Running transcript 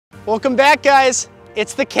Welcome back, guys.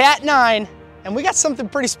 It's the Cat 9, and we got something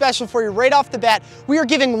pretty special for you right off the bat. We are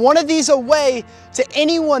giving one of these away to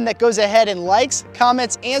anyone that goes ahead and likes,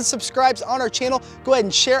 comments, and subscribes on our channel. Go ahead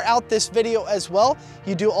and share out this video as well.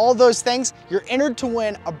 You do all those things, you're entered to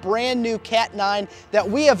win a brand new Cat 9 that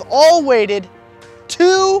we have all waited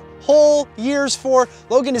 2 whole years for.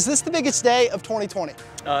 Logan, is this the biggest day of 2020?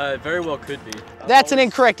 Very well could be. That's an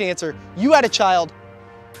incorrect answer. You had a child.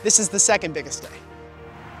 This is the second biggest day.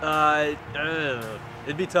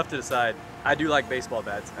 It'd be tough to decide. I do like baseball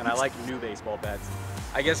bats, and I like new baseball bats.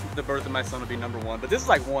 I guess the birth of my son would be number 1, but this is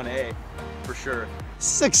like 1A for sure.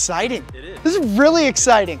 This is exciting. It is. This is really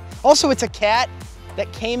exciting. Also, it's a cat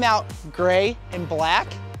that came out gray and black.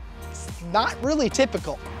 It's not really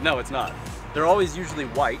typical. No, it's not. They're always usually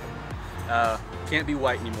white. Can't be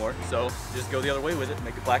white anymore, so just go the other way with it,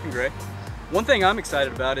 make it black and gray. One thing I'm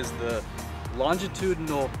excited about is the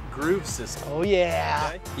longitudinal groove system. Oh yeah.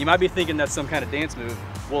 Okay? You might be thinking that's some kind of dance move.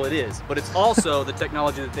 Well, it is, but it's also the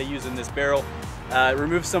technology that they use in this barrel. It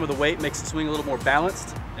removes some of the weight, makes it swing a little more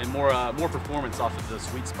balanced, and more performance off of the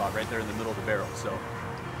sweet spot right there in the middle of the barrel. So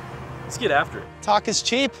let's get after it. Talk is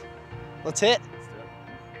cheap. Let's hit. Let's do it.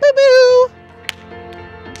 Boo-boo.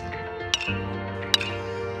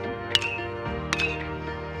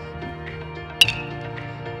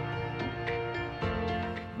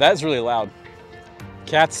 That's really loud.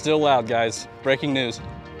 Cat's still loud, guys. Breaking news.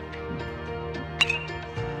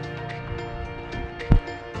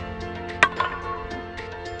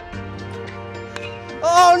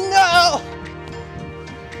 Oh no!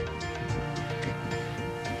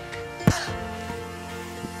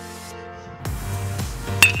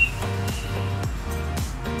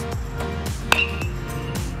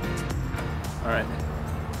 All right.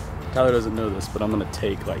 Tyler doesn't know this, but I'm gonna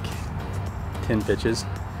take like 10 pitches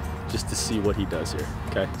just to see what he does here.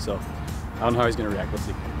 Okay, so I don't know how he's gonna react. Let's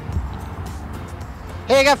see.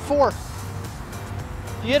 Hey, I got 4. If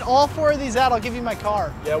you get all 4 of these out, I'll give you my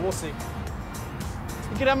car. Yeah, we'll see.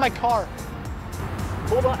 You can have my car.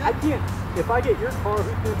 Hold on, I can't. If I get your car,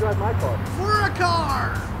 who's gonna drive my car? For a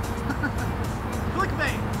car!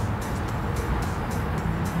 Clickbait!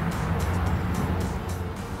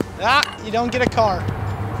 Ah, you don't get a car.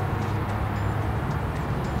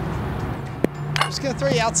 I'm just gonna throw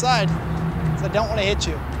you outside, because I don't want to hit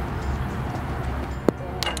you.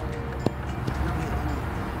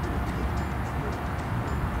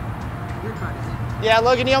 Yeah,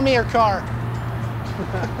 Logan, you owe me your car.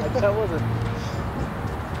 That wasn't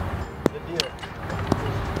the deal.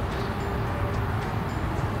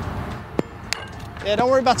 Yeah, don't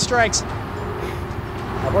worry about strikes.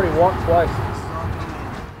 I've already walked twice.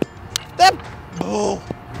 That. Oh.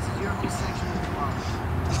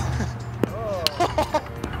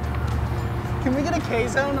 Can we get a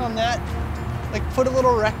K-zone on that? Like put a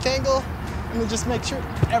little rectangle and then just make sure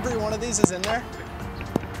every one of these is in there?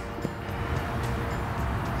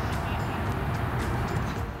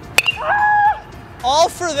 All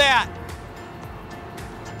for that.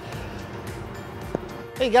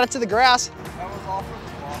 Hey, you got it to the grass. That was all for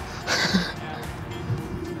the ball.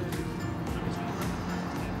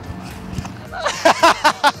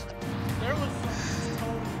 There was some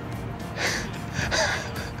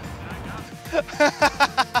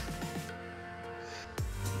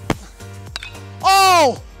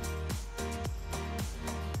Oh!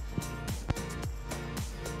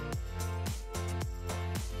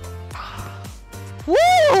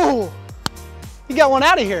 Woo! You got one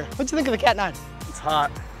out of here. What'd you think of the Cat 9? It's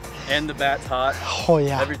hot, and the bat's hot. Oh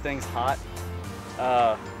yeah. Everything's hot.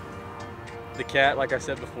 The Cat, like I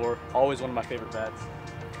said before, always one of my favorite bats.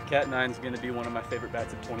 Cat 9 is going to be one of my favorite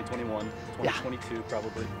bats of 2021, 2022 yeah.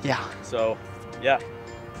 Probably. Yeah. So, yeah.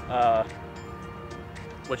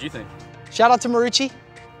 What'd you think? Shout out to Marucci.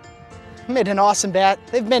 Made an awesome bat.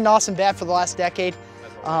 They've made an awesome bat for the last decade.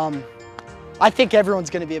 I think everyone's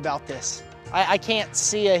going to be about this. I can't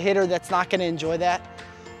see a hitter that's not going to enjoy that.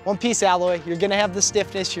 One-piece alloy. You're going to have the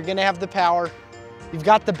stiffness. You're going to have the power. You've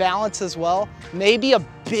got the balance as well. Maybe a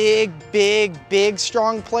big,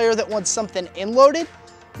 strong player that wants something in-loaded.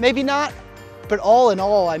 Maybe not. But all in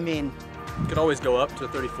all, I mean, Could always go up to a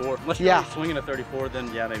 34. Unless you're really swinging a 34,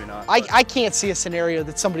 then yeah, maybe not. I can't see a scenario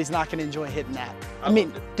that somebody's not going to enjoy hitting that. I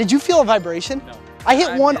mean, did you feel a vibration? No. I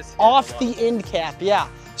hit one off the end cap, yeah.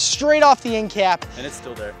 Straight off the end cap. And it's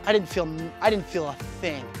still there. I didn't feel a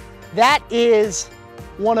thing. That is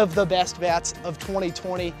one of the best bats of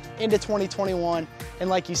 2020 into 2021. And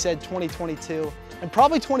like you said, 2022 and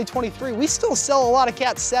probably 2023. We still sell a lot of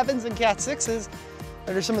Cat 7s and Cat 6s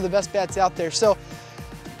that are some of the best bats out there. So,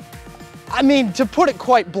 I mean, to put it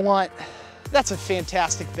quite blunt, that's a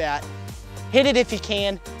fantastic bat. Hit it if you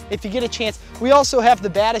can. if you get a chance. We also have the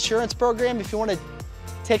bat assurance program if you want to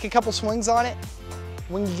take a couple swings on it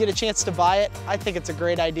when you get a chance to buy it. I think it's a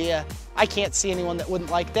great idea. I can't see anyone that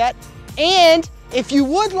wouldn't like that. And if you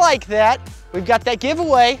would like that, we've got that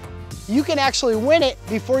giveaway. You can actually win it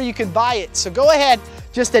before you can buy it. So go ahead,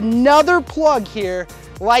 just another plug here.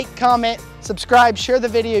 Like, comment, subscribe, share the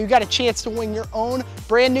video. You got a chance to win your own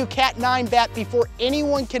brand new Cat 9 bat before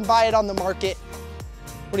anyone can buy it on the market.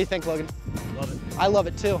 What do you think, Logan? Love it. I love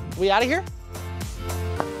it too. We out of here?